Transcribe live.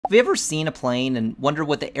Have you ever seen a plane and wonder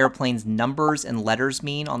what the airplane's numbers and letters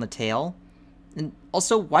mean on the tail? And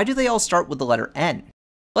also, why do they all start with the letter N?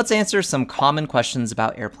 Let's answer some common questions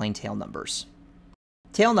about airplane tail numbers.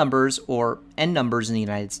 Tail numbers, or N numbers in the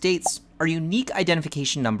United States, are unique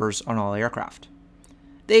identification numbers on all aircraft.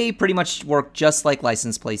 They pretty much work just like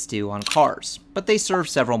license plates do on cars, but they serve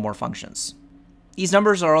several more functions. These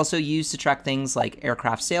numbers are also used to track things like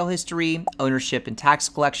aircraft sale history, ownership and tax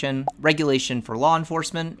collection, regulation for law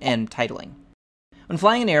enforcement, and titling. When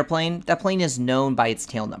flying an airplane, that plane is known by its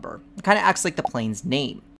tail number. It kind of acts like the plane's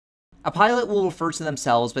name. A pilot will refer to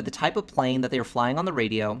themselves by the type of plane that they are flying on the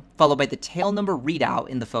radio, followed by the tail number readout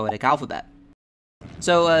in the phonetic alphabet.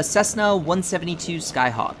 So a Cessna 172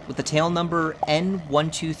 Skyhawk with the tail number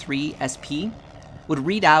N123SP would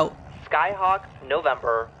read out Skyhawk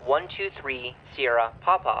November 123 Sierra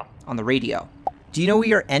Papa on the radio. Do you know what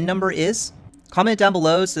your N number is? Comment down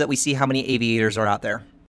below so that we see how many aviators are out there.